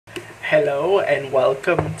Hello and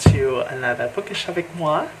welcome to another Bookish avec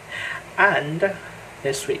moi. And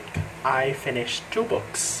this week I finished 2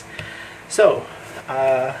 books. So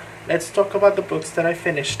let's talk about the books that I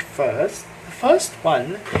finished first. The first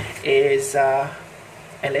one is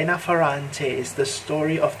Elena Ferrante's The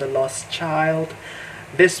Story of the Lost Child.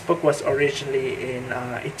 This book was originally in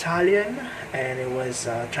Italian and it was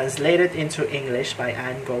translated into English by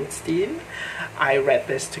Goldstein. I read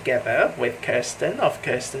this together with Kirsten of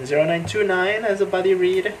Kirsten0929 as a buddy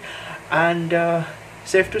read, and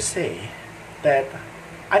safe to say that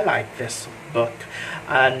I like this book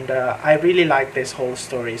and I really like this whole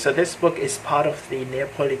story. So this book is part of the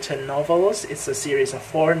Neapolitan Novels. It's a series of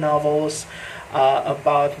 4 novels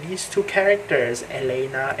about these 2 characters,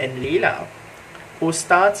 Elena and Lila, who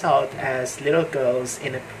starts out as little girls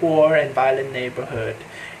in a poor and violent neighborhood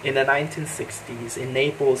in the 1960s in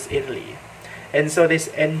Naples, Italy. And so this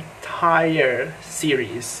entire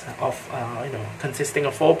series of, consisting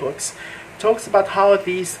of 4 books, talks about how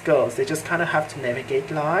these girls, they just kind of have to navigate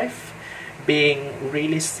life, being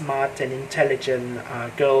really smart and intelligent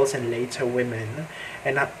girls and later women,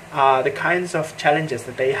 and the kinds of challenges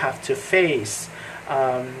that they have to face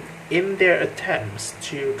in their attempts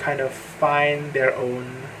to kind of find their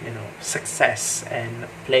own, success and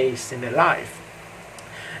place in their life.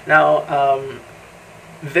 Now,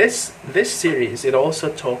 this series, it also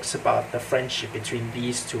talks about the friendship between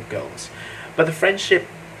these 2 girls, but the friendship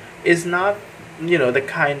is not, the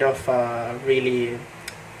kind of really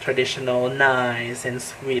traditional, nice and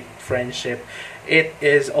sweet friendship. It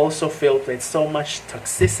is also filled with so much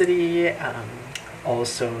toxicity,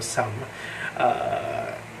 also some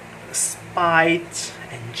spite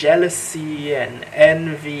and jealousy and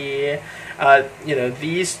envy.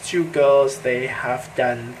 These 2 girls, they have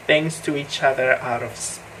done things to each other out of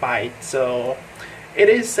spite, so it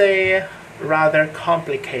is a rather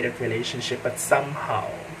complicated relationship, but somehow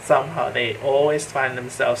they always find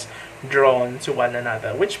themselves drawn to one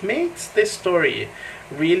another, which makes this story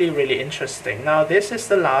really interesting. Now this is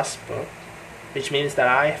the last book, which means that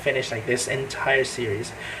I finished this entire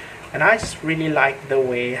series, and I just really like the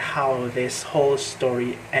way how this whole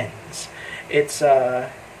story ends. It's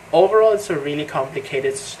overall, it's a really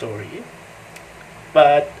complicated story,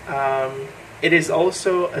 but it is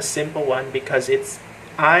also a simple one because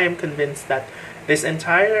I am convinced that this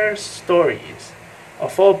entire stories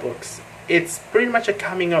of 4 books, it's pretty much a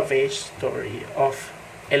coming-of-age story of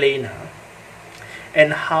Elena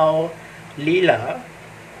and how Lila,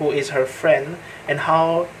 who is her friend, and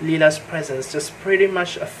how Lila's presence just pretty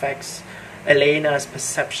much affects Elena's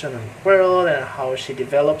perception of the world and how she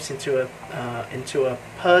develops into a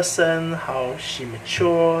person, how she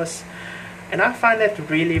matures. And I find that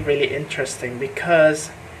really interesting because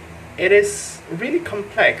it is really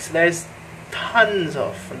complex. There are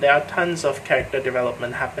tons of character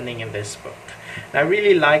development happening in this book. And I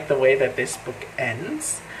really like the way that this book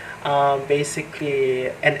ends. Basically,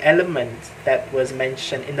 an element that was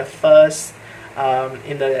mentioned in the first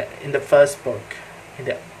first book,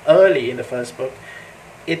 early in the first book,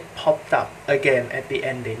 it popped up again at the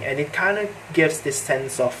ending, and it kind of gives this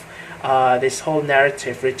sense of this whole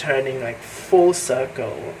narrative returning full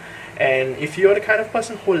circle. And if you're the kind of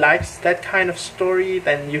person who likes that kind of story,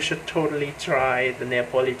 then you should totally try the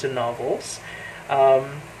Neapolitan Novels.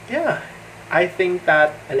 I think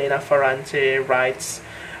that Elena Ferrante writes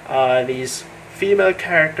these female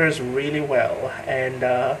characters really well,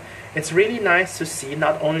 and it's really nice to see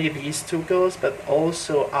not only these 2 girls, but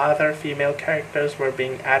also other female characters were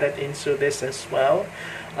being added into this as well.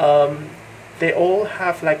 They all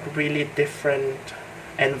have really different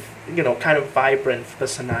and kind of vibrant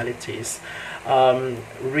personalities,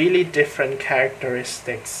 really different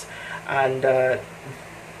characteristics, and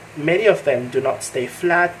many of them do not stay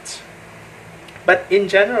flat. But in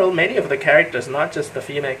general, many of the characters, not just the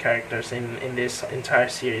female characters in this entire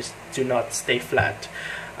series, do not stay flat,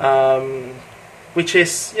 which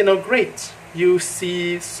is great. You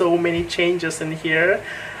see so many changes in here.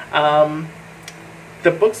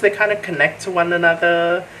 The books, they kind of connect to one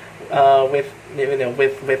another with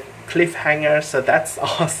cliffhangers, so that's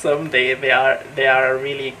awesome. They are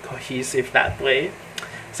really cohesive that way.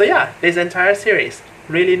 So yeah, this entire series,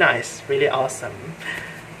 really nice, really awesome.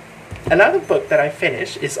 Another book that I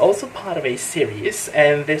finished is also part of a series,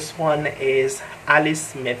 and this one is Alice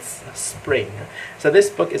Smith's Spring. So this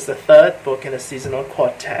book is the 3rd book in a seasonal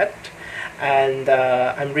quartet, and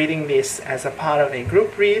I'm reading this as a part of a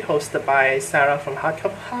group read hosted by Sarah from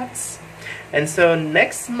Hardcover Hearts. And so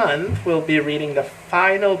next month we'll be reading the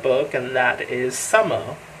final book, and that is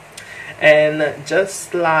Summer. And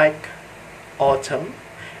just like autumn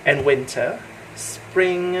and winter,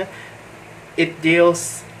 spring it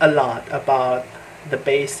deals a lot about the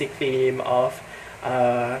basic theme of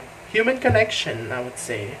human connection, I would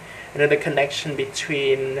say. The connection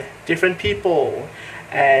between different people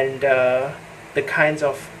and the kinds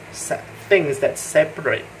of things that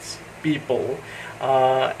separate people,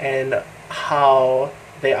 and how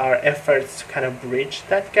there are efforts to kind of bridge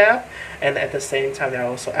that gap, and at the same time there are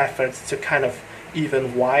also efforts to kind of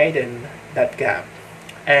even widen that gap.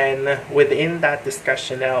 And within that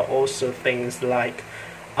discussion there are also things like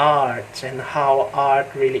art and how art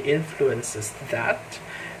really influences that,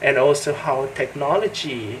 and also how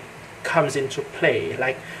technology comes into play.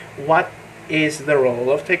 Like, what is the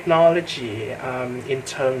role of technology in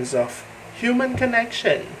terms of human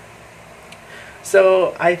connection?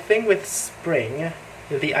 So I think with Spring,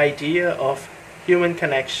 the idea of human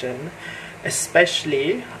connection,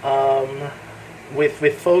 especially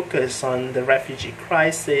with focus on the refugee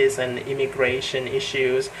crisis and immigration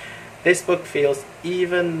issues, this book feels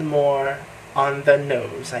even more on the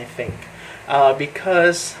nose, I think,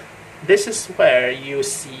 because this is where you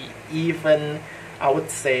see even, I would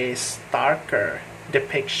say, starker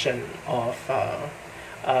depiction of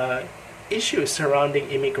issues surrounding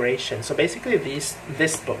immigration. So basically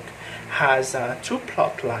this book has two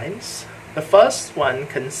plot lines. The first one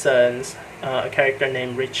concerns a character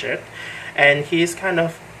named Richard, and he's kind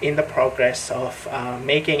of in the progress of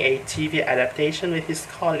making a TV adaptation with his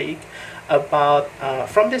colleague about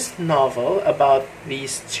from this novel about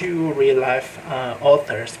these two real-life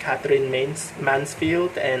authors, Catherine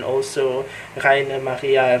Mansfield and also Rainer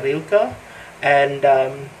Maria Rilke.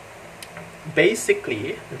 And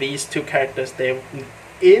basically these two characters, they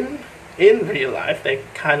in real life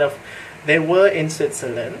they were in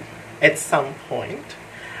Switzerland at some point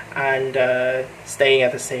and staying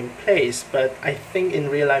at the same place, but I think in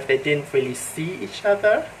real life they didn't really see each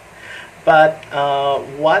other. But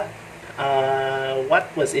what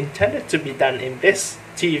was intended to be done in this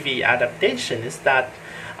TV adaptation is that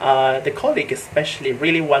the colleague especially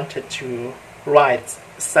really wanted to write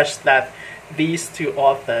such that these two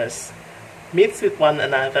authors meets with one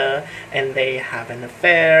another and they have an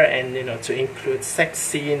affair, and to include sex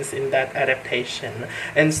scenes in that adaptation.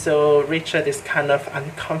 And so Richard is kind of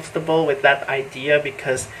uncomfortable with that idea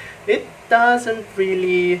because it doesn't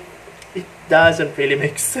really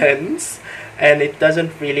make sense, and it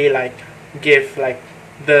doesn't really give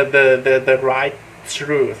the right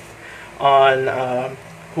truth on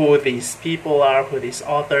who these people are, who these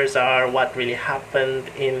authors are, what really happened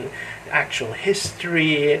in actual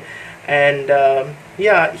history. And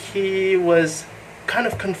yeah, he was kind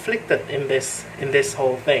of conflicted in this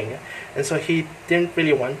whole thing, and so he didn't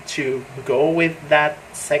really want to go with that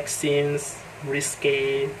sex scenes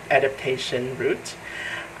risque adaptation route,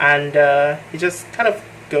 and he just kind of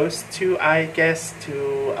goes to, I guess,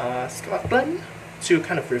 to Scotland to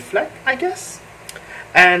kind of reflect, I guess.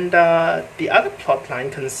 And the other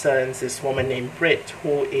plotline concerns this woman named Britt,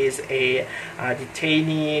 who is a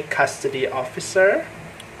detainee custody officer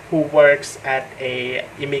who works at a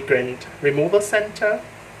immigrant removal center,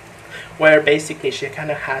 where basically she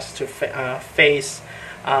kind of has to face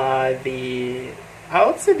the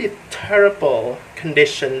terrible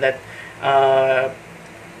condition that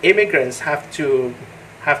immigrants have to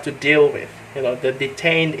deal with. The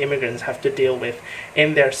detained immigrants have to deal with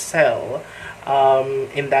in their cell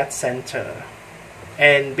in that center.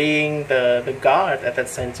 And being the guard at that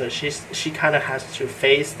center, she kind of has to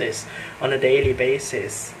face this on a daily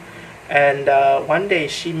basis. And one day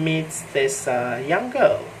she meets this young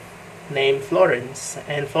girl named Florence,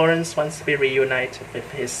 and Florence wants to be reunited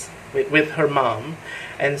with her mom,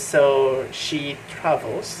 and so she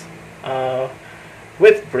travels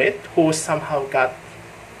with Britt, who somehow got,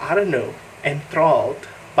 I don't know, enthralled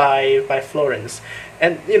by Florence.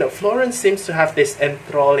 And Florence seems to have this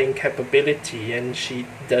enthralling capability, and she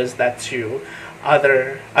does that to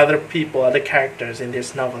other people, other characters in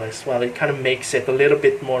this novel as well. It kind of makes it a little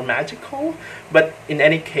bit more magical, but in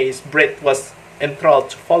any case, Britt was enthralled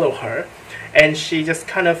to follow her, and she just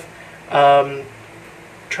kind of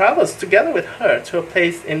travels together with her to a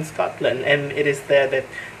place in Scotland, and it is there that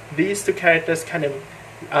these two characters kind of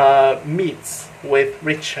meets with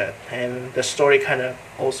Richard, and the story kind of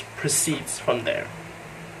also proceeds from there.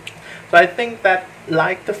 So I think that,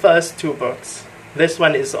 like the first two books, this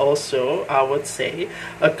one is also, I would say,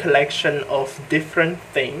 a collection of different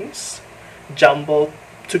things jumbled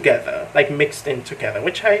together, like mixed in together,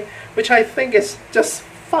 which I think is just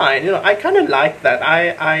fine. I kind of like that.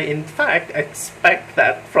 I in fact expect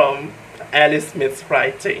that from Alice Smith's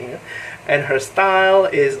writing, and her style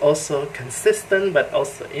is also consistent, but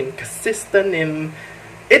also inconsistent in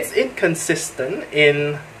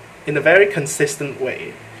in a very consistent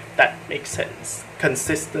way. That makes sense.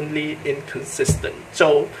 Consistently inconsistent.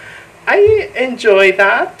 So I enjoy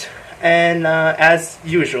that, and as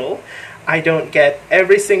usual, I don't get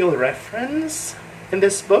every single reference in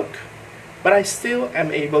this book, but I still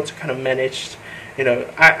am able to kind of manage,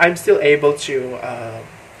 I'm still able to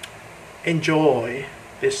enjoy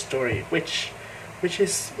this story, which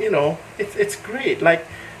is, it's great. Like,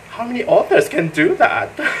 how many authors can do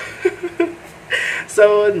that?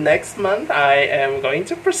 So next month I am going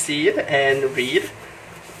to proceed and read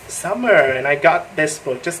Summer, and I got this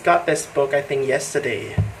book, just got this book I think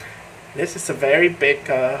yesterday. This is a very big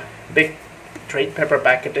trade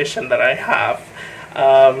paperback edition that I have.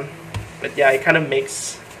 But yeah, it kind of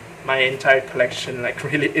makes my entire collection like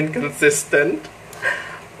really inconsistent.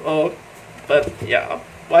 Oh, but yeah,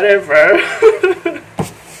 whatever.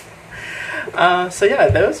 So yeah,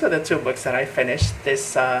 those were the 2 books that I finished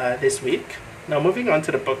this week. Now moving on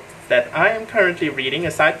to the book that I am currently reading.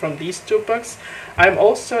 Aside from these 2 books, I'm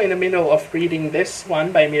also in the middle of reading this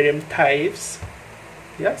one by Miriam Toews.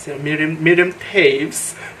 Yes, Miriam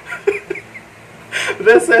Toews.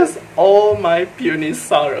 This is All My Puny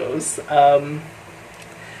Sorrows.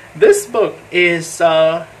 This book is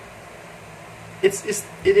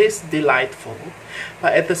it is delightful,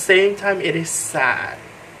 but at the same time it is sad.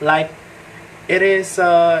 Like, it is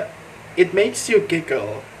it makes you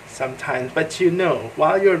giggle sometimes, but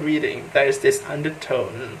while you're reading, there's this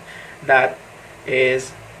undertone that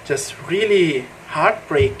is just really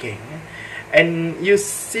heartbreaking, and you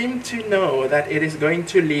seem to know that it is going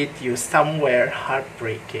to lead you somewhere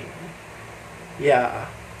heartbreaking. Yeah,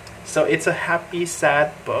 so it's a happy,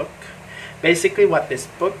 sad book. Basically what this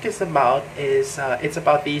book is about is it's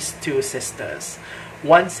about these 2 sisters.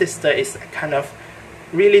 One sister is kind of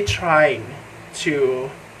really trying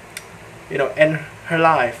to end her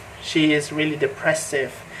life. She is really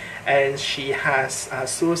depressive, and she has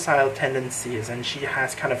suicidal tendencies, and she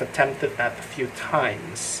has kind of attempted that a few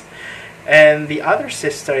times. And the other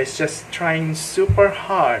sister is just trying super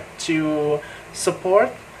hard to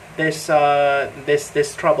support this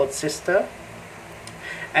this troubled sister,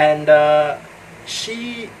 and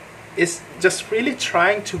she is just really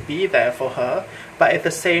trying to be there for her, but at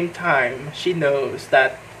the same time she knows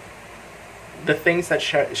that the things that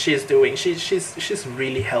she's doing, she's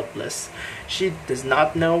really helpless. She does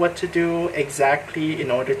not know what to do exactly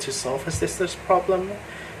in order to solve her sister's problem.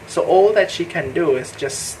 So all that she can do is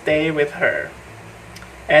just stay with her.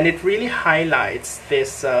 And it really highlights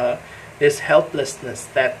this this helplessness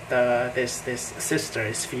that this sister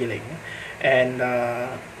is feeling, and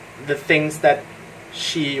the things that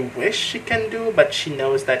she wishes she can do, but she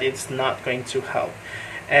knows that it's not going to help.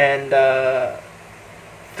 And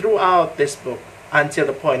throughout this book, until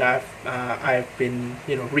the point I've been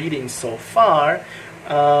reading so far,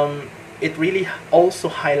 it really also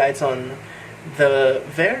highlights on the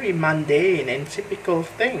very mundane and typical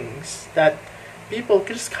things that people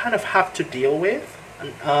just kind of have to deal with.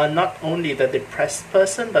 Not only the depressed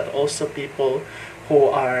person, but also people who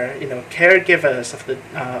are caregivers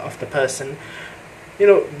of the person.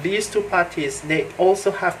 These 2 parties, they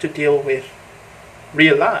also have to deal with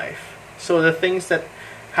real life. So the things that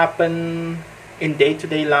happen in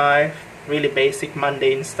day-to-day life, really basic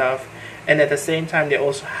mundane stuff, and at the same time they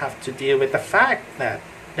also have to deal with the fact that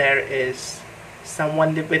there is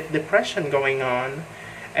someone with depression going on,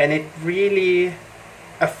 and it really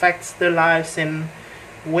affects their lives in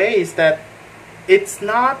ways that it's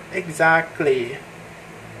not exactly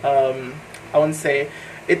I wouldn't say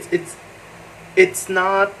it's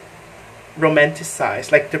not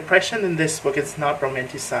romanticized. Like, depression in this book is not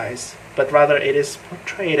romanticized, but rather it is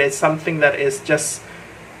portrayed as something that is just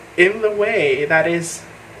in the way that is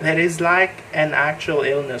like an actual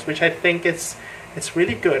illness, which I think it's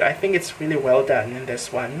really good. I think it's really well done in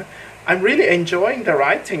this one. I'm really enjoying the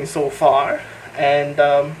writing so far, and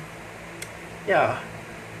yeah,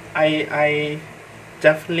 I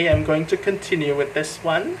definitely am going to continue with this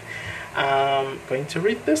one. Going to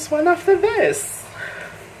read this one after this.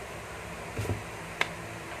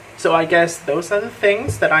 So I guess those are the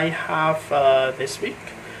things that I have this week.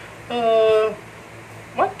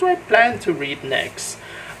 What do I plan to read next?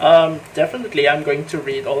 Definitely I'm going to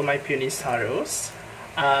read All My Puny Sorrows.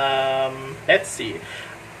 Let's see.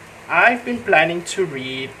 I've been planning to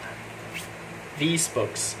read these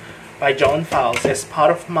books by John Fowles as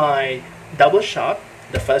part of my double shot.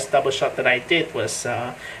 The first double shot that I did was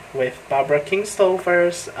with Barbara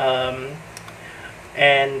Kingsolver's,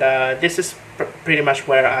 and this is pretty much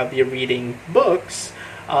where I'll be reading books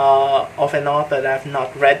of an author that I've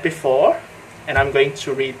not read before, and I'm going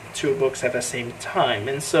to read 2 books at the same time.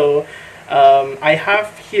 And so I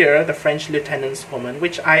have here The French Lieutenant's Woman,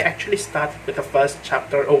 which I actually started with the first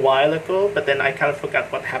chapter a while ago, but then I kind of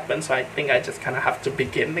forgot what happened, so I think I just kind of have to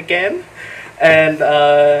begin again. And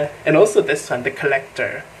also this one, The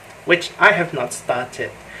Collector, which I have not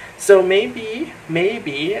started. So maybe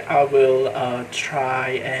I will try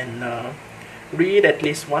and read at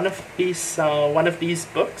least one of these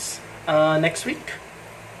books next week.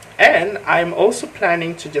 And I'm also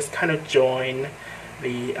planning to just kind of join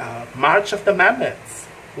the March of the Mammoths,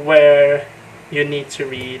 where you need to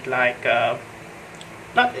read like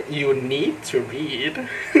not you need to read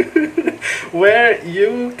where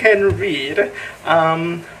you can read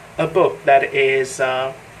a book that is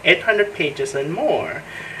 800 pages and more,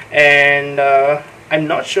 and I'm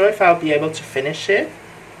not sure if I'll be able to finish it.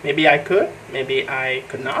 Maybe I could, maybe I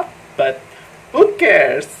could not, but who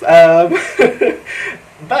cares?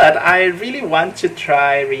 But I really want to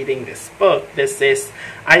try reading this book. This is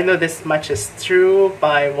I Know This Much Is True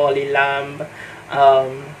by Wally. I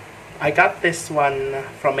got this one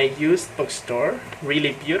from a used bookstore.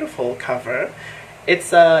 Really beautiful cover.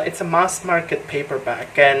 It's a mass market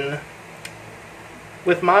paperback, and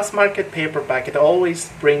with mass market paperback, it always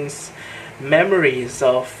brings memories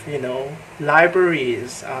of, you know,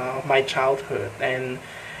 libraries, my childhood, and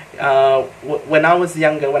when I was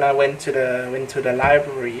younger, when I went to the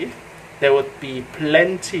library, there would be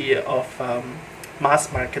plenty of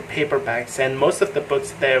mass market paperbacks, and most of the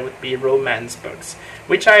books there would be romance books,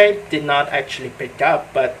 which I did not actually pick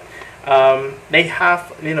up, but they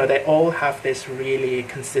have, you know, they all have this really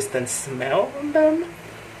consistent smell on them,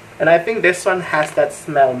 and I think this one has that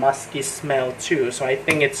smell, musky smell too, so I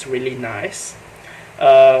think it's really nice.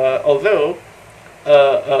 Although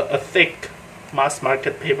a thick mass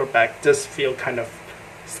market paperback does feel kind of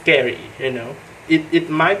scary, you know. It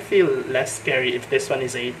might feel less scary if this one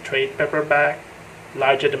is a trade paperback,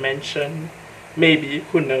 larger dimension, maybe,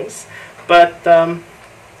 who knows. But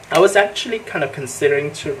I was actually kind of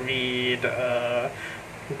considering to read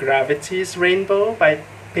Gravity's Rainbow by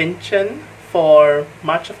Pynchon for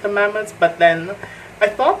March of the Mammoths, but then I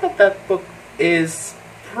thought that book is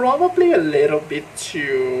probably a little bit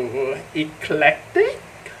too eclectic.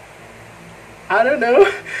 I don't know,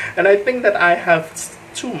 and I think that I have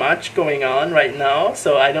too much going on right now,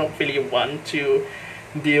 so I don't really want to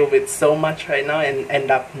deal with so much right now and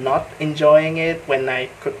end up not enjoying it when I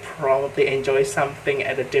could probably enjoy something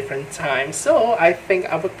at a different time. So I think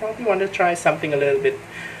I would probably want to try something a little bit,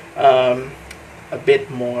 a bit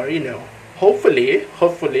more, you know, hopefully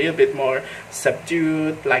a bit more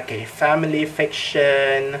subdued, like a family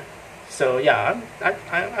fiction. So yeah,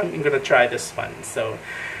 I'm gonna try this one. So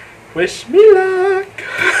wish me luck.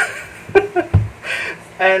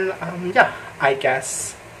 And yeah, I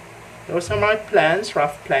guess those are my plans,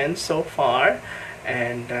 rough plans so far,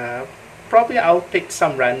 and probably I'll pick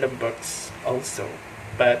some random books also.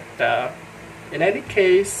 But in any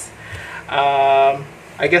case,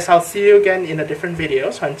 I guess I'll see you again in a different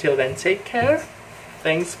video. So until then, take care.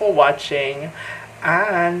 Thanks for watching,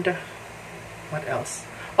 and what else?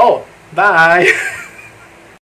 Oh, bye.